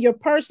between your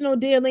personal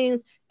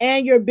dealings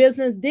and your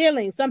business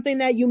dealings. Something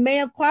that you may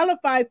have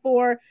qualified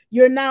for,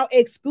 you're now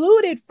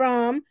excluded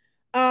from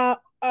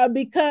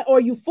because, or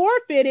you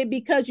forfeited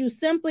because you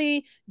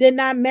simply did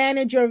not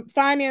manage your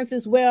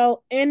finances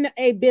well in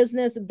a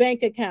business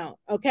bank account.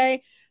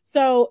 Okay.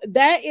 So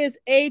that is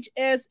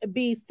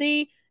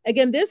HSBC.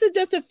 Again, this is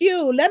just a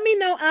few. Let me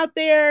know out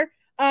there,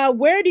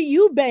 where do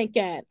you bank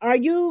at? Are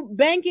you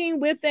banking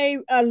with a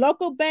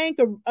local bank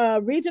or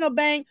a regional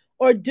bank,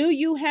 or do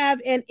you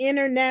have an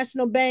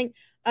international bank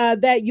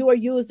that you are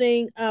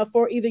using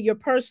for either your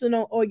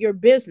personal or your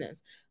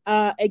business?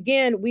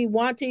 Again, we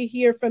want to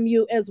hear from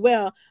you as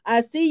well.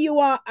 I see you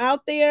all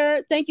out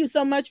there. Thank you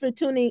so much for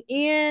tuning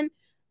in.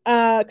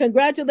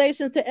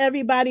 Congratulations to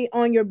everybody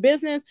on your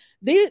business.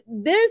 This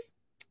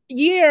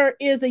year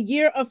is a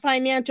year of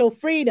financial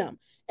freedom.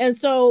 And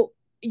so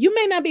you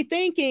may not be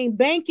thinking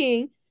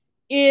banking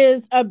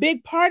is a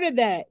big part of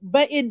that,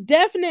 but it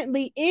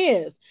definitely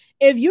is.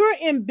 If you're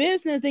in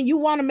business and you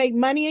want to make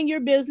money in your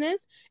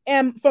business,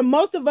 and for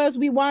most of us,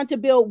 we want to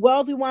build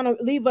wealth, we want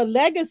to leave a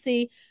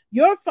legacy,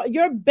 your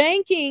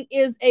banking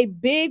is a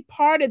big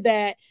part of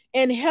that,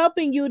 and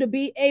helping you to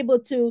be able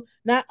to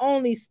not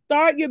only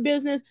start your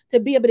business, to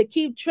be able to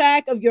keep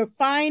track of your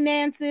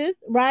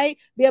finances, right?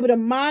 Be able to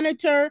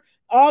monitor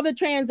all the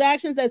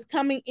transactions that's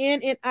coming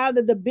in and out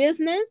of the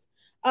business,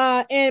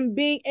 and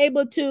being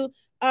able to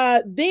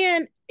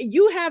then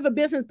you have a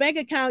business bank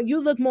account, you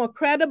look more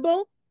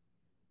credible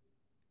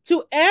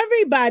to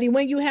everybody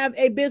when you have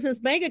a business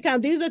bank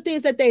account. These are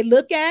things that they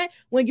look at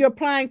when you're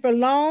applying for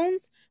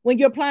loans, when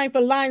you're applying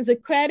for lines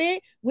of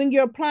credit, when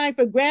you're applying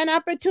for grant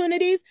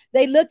opportunities.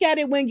 They look at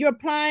it when you're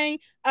applying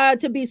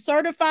to be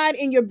certified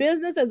in your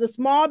business as a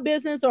small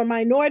business or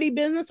minority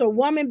business or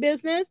woman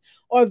business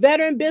or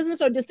veteran business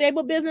or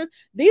disabled business.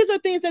 These are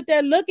things that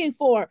they're looking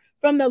for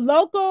from the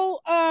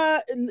local,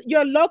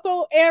 your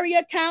local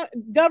area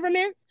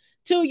governments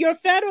to your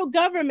federal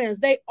governments.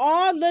 They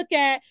all look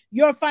at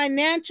your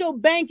financial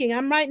banking.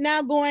 I'm right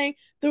now going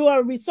through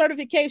a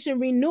recertification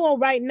renewal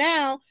right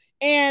now.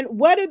 And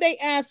what do they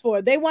ask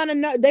for? They want to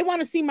know, they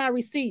want to see my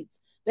receipts.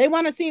 They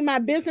want to see my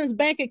business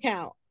bank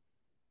account.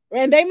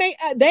 And they may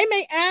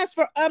ask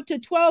for up to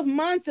 12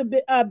 months of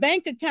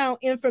bank account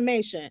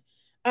information.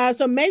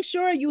 So make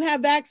sure you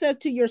have access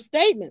to your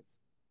statements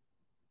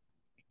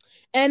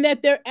and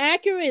that they're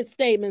accurate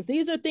statements.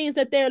 These are things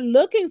that they're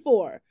looking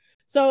for.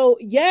 So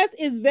yes,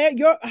 it's very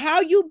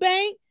how you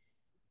bank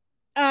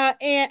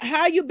and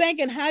how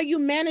you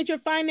manage your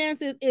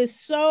finances is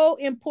so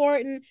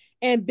important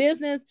in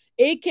business.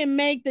 It can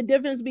make the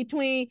difference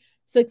between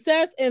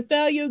success and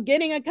failure,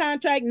 getting a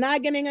contract,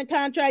 not getting a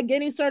contract,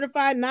 getting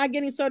certified, not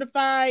getting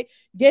certified,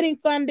 getting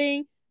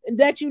funding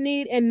that you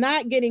need and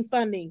not getting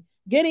funding,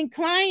 getting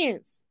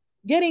clients,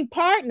 getting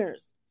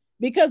partners.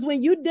 Because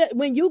when you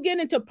get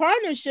into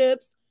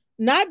partnerships,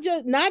 not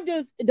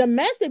just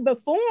domestic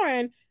but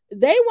foreign,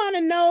 they want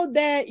to know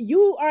that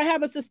you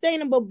have a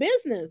sustainable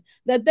business,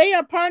 that they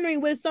are partnering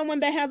with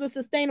someone that has a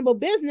sustainable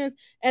business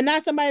and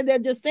not somebody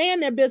that just saying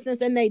their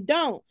business and they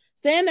don't,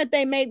 saying that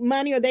they make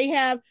money or they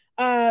have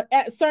a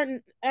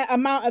certain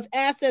amount of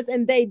assets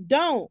and they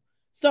don't.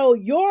 So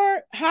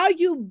how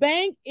you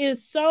bank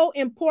is so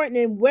important,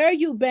 and where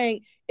you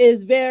bank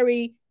is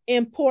very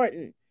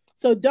important.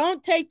 So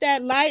don't take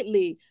that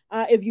lightly.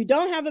 If you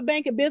don't have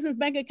a business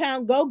bank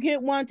account, go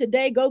get one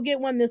today. Go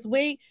get one this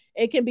week.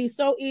 It can be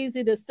so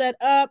easy to set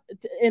up.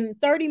 In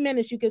 30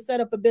 minutes, you can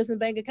set up a business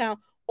bank account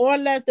or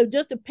less,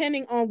 just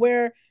depending on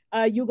where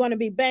you're going to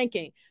be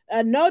banking.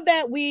 Know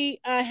that we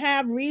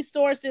have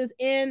resources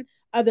in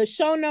the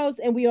show notes,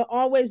 and we will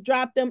always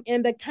drop them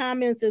in the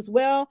comments as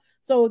well,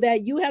 so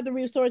that you have the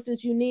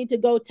resources you need to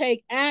go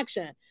take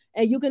action.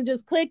 And you can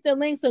just click the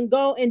links and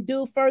go and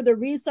do further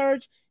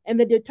research and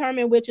then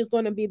determine which is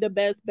going to be the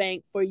best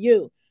bank for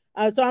you.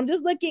 So I'm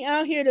just looking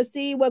out here to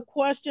see what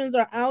questions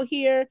are out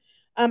here.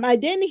 I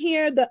didn't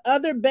hear the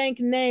other bank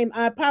name.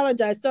 I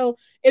apologize. So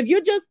if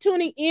you're just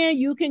tuning in,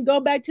 you can go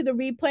back to the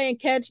replay and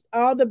catch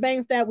all the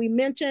banks that we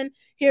mentioned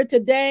here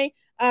today.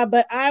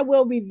 But I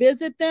will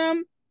revisit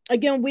them.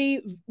 Again,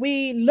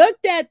 we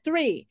looked at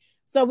three.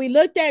 So we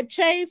looked at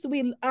Chase,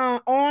 we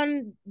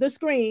on the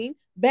screen,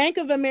 Bank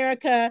of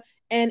America,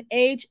 and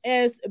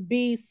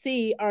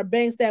HSBC are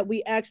banks that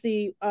we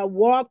actually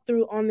walked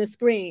through on the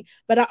screen.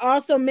 But I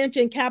also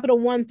mentioned Capital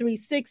One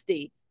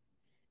 360.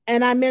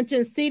 And I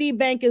mentioned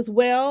Citibank as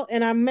well.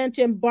 And I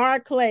mentioned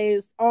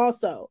Barclays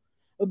also.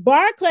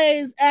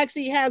 Barclays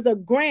actually has a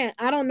grant.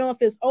 I don't know if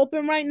it's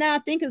open right now. I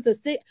think it's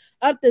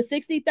up to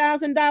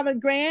 $60,000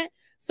 grant.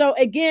 So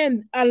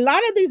again, a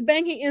lot of these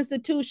banking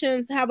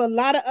institutions have a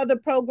lot of other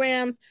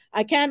programs.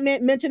 I can't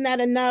mention that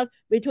enough,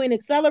 between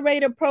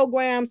accelerator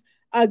programs,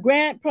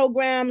 grant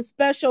programs,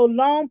 special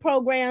loan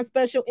programs,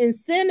 special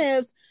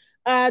incentives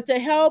to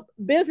help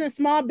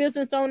small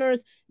business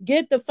owners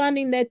get the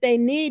funding that they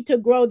need to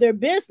grow their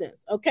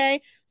business.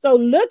 Okay. So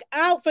look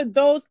out for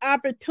those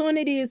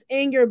opportunities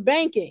in your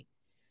banking.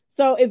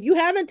 So if you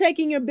haven't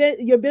taken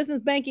your business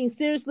banking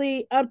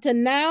seriously up to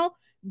now,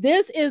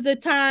 this is the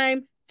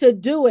time to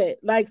do it.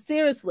 Like,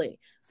 seriously.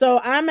 So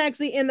I'm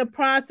actually in the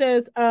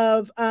process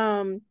of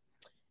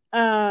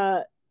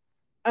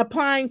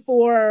applying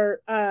for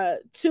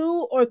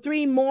 2 or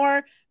 3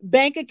 more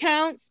bank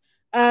accounts.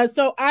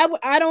 So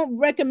I don't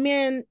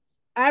recommend.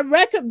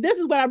 This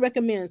is what I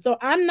recommend. So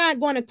I'm not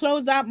going to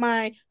close out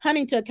my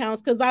Huntington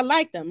accounts because I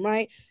like them.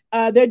 Right?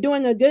 They're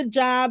doing a good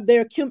job.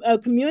 They're a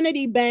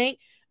community bank,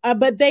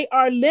 but they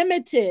are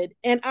limited,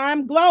 and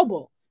I'm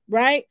global.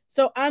 Right?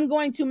 So I'm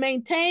going to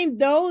maintain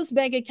those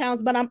bank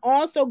accounts, but I'm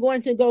also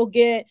going to go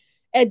get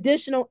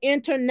additional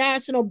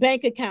international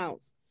bank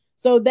accounts,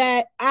 so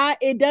that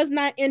it does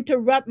not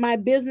interrupt my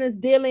business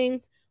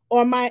dealings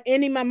or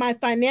any of my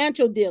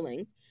financial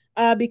dealings,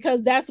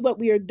 because that's what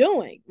we are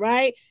doing,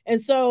 right? And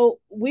so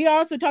we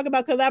also talk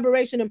about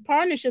collaboration and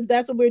partnerships.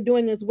 That's what we're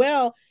doing as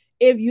well.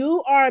 If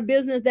you are a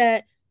business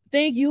that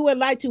think you would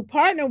like to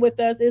partner with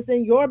us, it's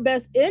in your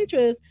best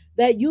interest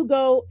that you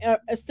go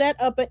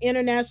set up an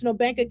international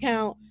bank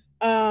account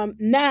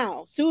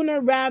now,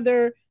 sooner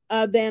rather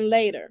than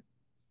later.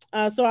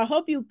 So I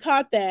hope you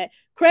caught that.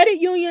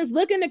 Credit unions,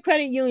 look into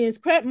credit unions.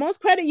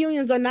 Most credit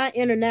unions are not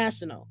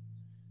international.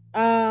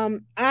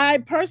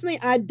 I personally,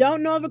 I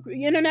don't know of an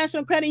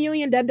international credit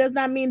union. That does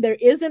not mean there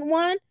isn't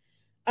one.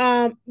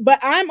 But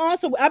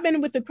I've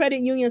been with the credit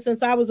union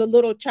since I was a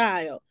little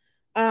child.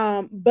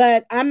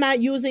 But I'm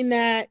not using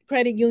that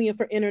credit union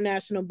for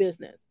international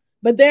business.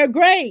 But they're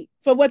great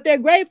for what they're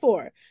great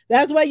for.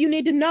 That's why you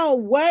need to know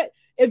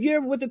if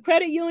you're with a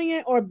credit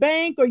union or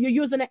bank, or you're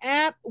using an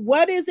app,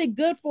 what is it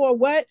good for?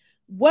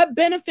 What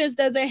benefits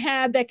does it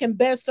have that can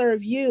best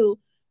serve you?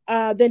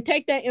 Then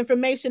take that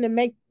information and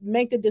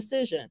make the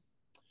decision.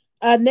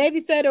 Navy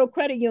Federal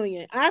Credit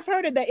Union. I've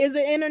heard of that. Is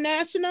it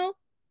international,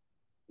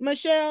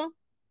 Michelle?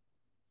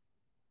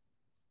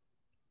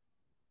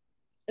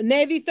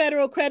 Navy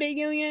Federal Credit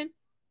Union.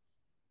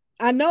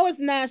 I know it's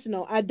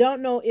national. I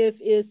don't know if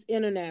it's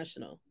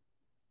international.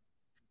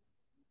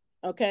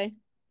 Okay.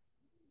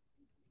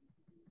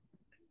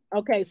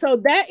 Okay, so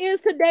that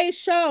is today's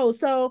show.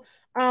 So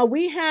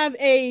we have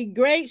a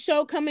great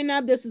show coming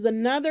up. This is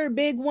another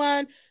big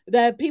one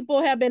that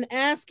people have been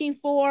asking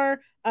for,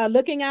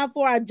 looking out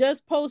for. I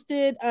just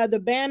posted the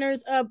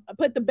banners up,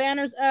 put the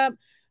banners up,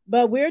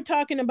 but we're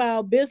talking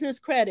about business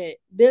credit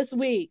this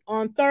week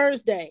on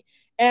Thursday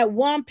at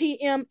 1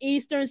 p.m.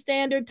 Eastern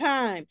Standard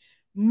Time.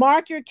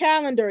 Mark your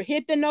calendar,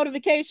 hit the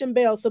notification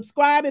bell,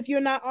 subscribe if you're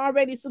not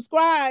already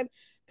subscribed,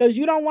 because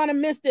you don't want to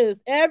miss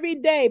this. Every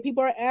day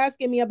people are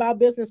asking me about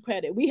business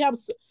credit. We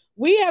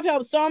have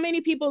helped so many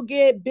people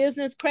get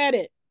business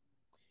credit,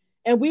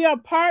 and we are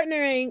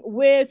partnering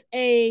with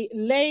a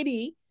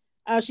lady.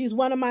 She's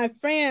one of my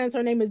friends.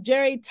 Her name is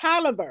Jerry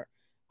Tolliver.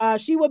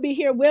 She will be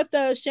here with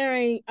us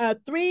sharing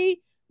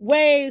 3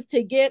 ways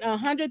to get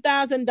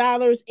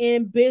 $100,000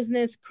 in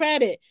business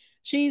credit.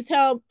 She's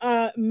helped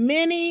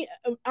many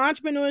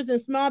entrepreneurs and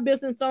small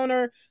business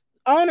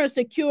owners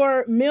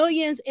secure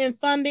millions in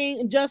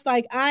funding, just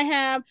like I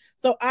have.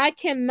 So I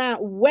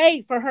cannot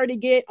wait for her to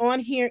get on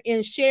here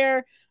and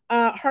share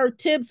her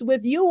tips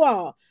with you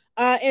all.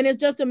 And it's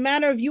just a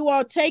matter of you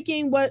all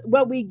taking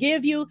what we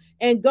give you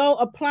and go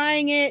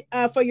applying it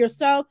for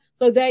yourself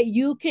so that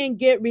you can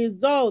get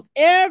results.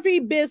 Every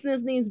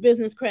business needs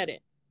business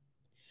credit.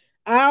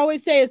 I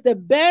always say it's the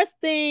best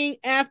thing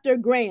after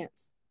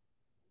grants.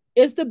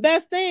 It's the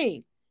best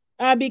thing.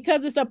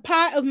 Because it's a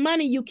pot of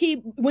money you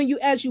keep.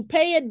 As you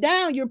pay it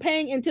down, you're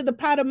paying into the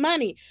pot of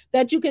money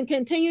that you can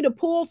continue to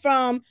pull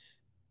from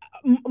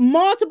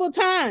multiple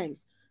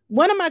times.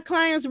 One of my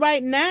clients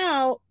right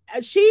now,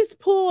 she's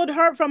pulled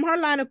her from her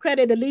line of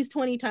credit at least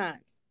 20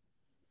 times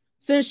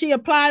since she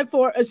applied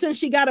for, since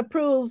she got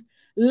approved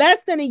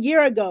less than a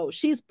year ago.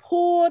 She's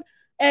pulled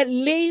at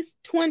least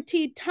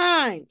 20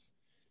 times.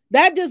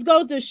 That just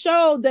goes to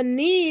show the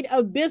need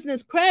of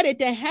business credit,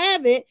 to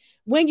have it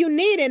when you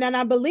need it. And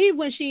I believe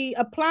when she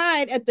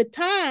applied at the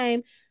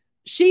time,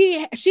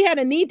 she had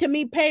a need to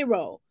meet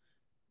payroll.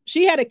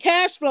 She had a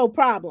cash flow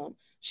problem.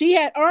 She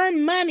had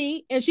earned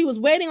money and she was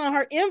waiting on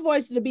her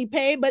invoice to be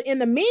paid. But in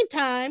the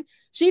meantime,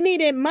 she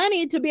needed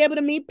money to be able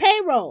to meet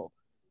payroll.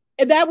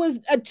 And that was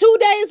 2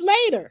 days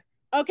later,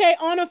 okay,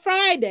 on a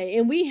Friday.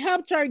 And we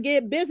helped her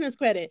get business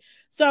credit.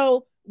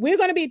 So we're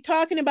going to be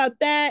talking about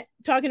that,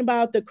 talking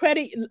about the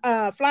credit,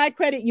 Fly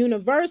Credit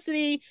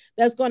University,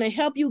 that's going to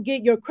help you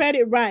get your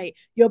credit right,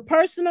 your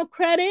personal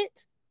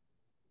credit,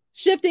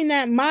 shifting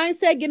that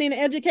mindset, getting the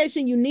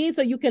education you need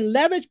so you can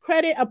leverage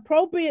credit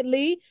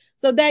appropriately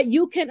so that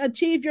you can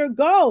achieve your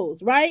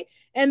goals, right?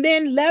 And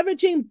then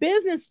leveraging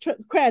business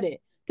credit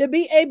to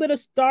be able to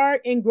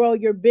start and grow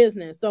your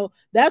business. So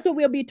that's what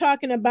we'll be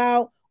talking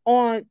about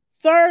on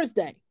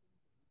Thursday,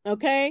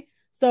 okay?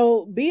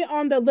 So be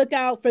on the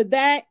lookout for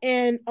that.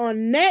 And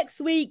on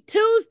next week,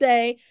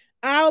 Tuesday,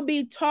 I'll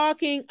be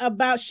talking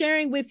about,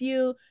 sharing with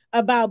you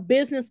about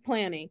business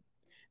planning.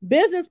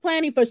 Business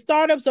planning for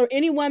startups or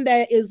anyone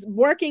that is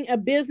working a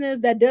business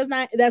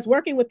that's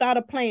working without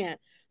a plan.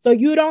 So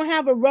you don't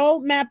have a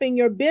roadmap in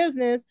your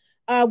business,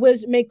 which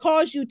may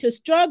cause you to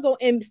struggle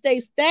and stay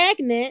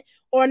stagnant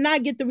or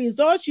not get the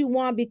results you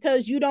want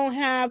because you don't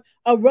have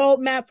a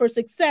roadmap for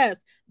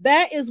success.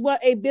 That is what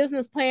a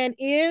business plan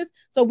is.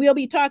 So we'll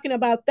be talking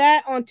about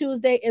that on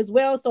Tuesday as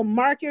well. So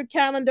mark your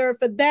calendar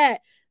for that.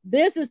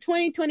 This is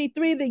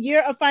 2023, the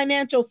year of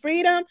financial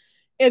freedom.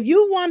 If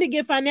you want to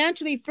get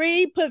financially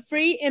free, put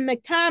free in the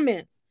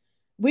comments.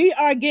 We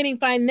are getting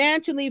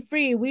financially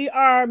free. We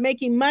are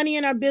making money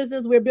in our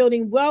business. We're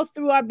building wealth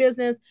through our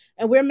business,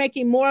 and we're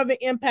making more of an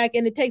impact,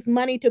 and it takes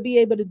money to be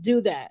able to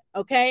do that,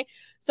 okay?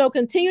 So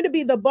continue to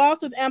be the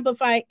boss with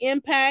Amplify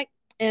Impact,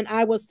 and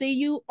I will see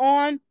you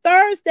on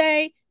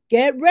Thursday.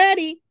 Get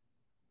ready.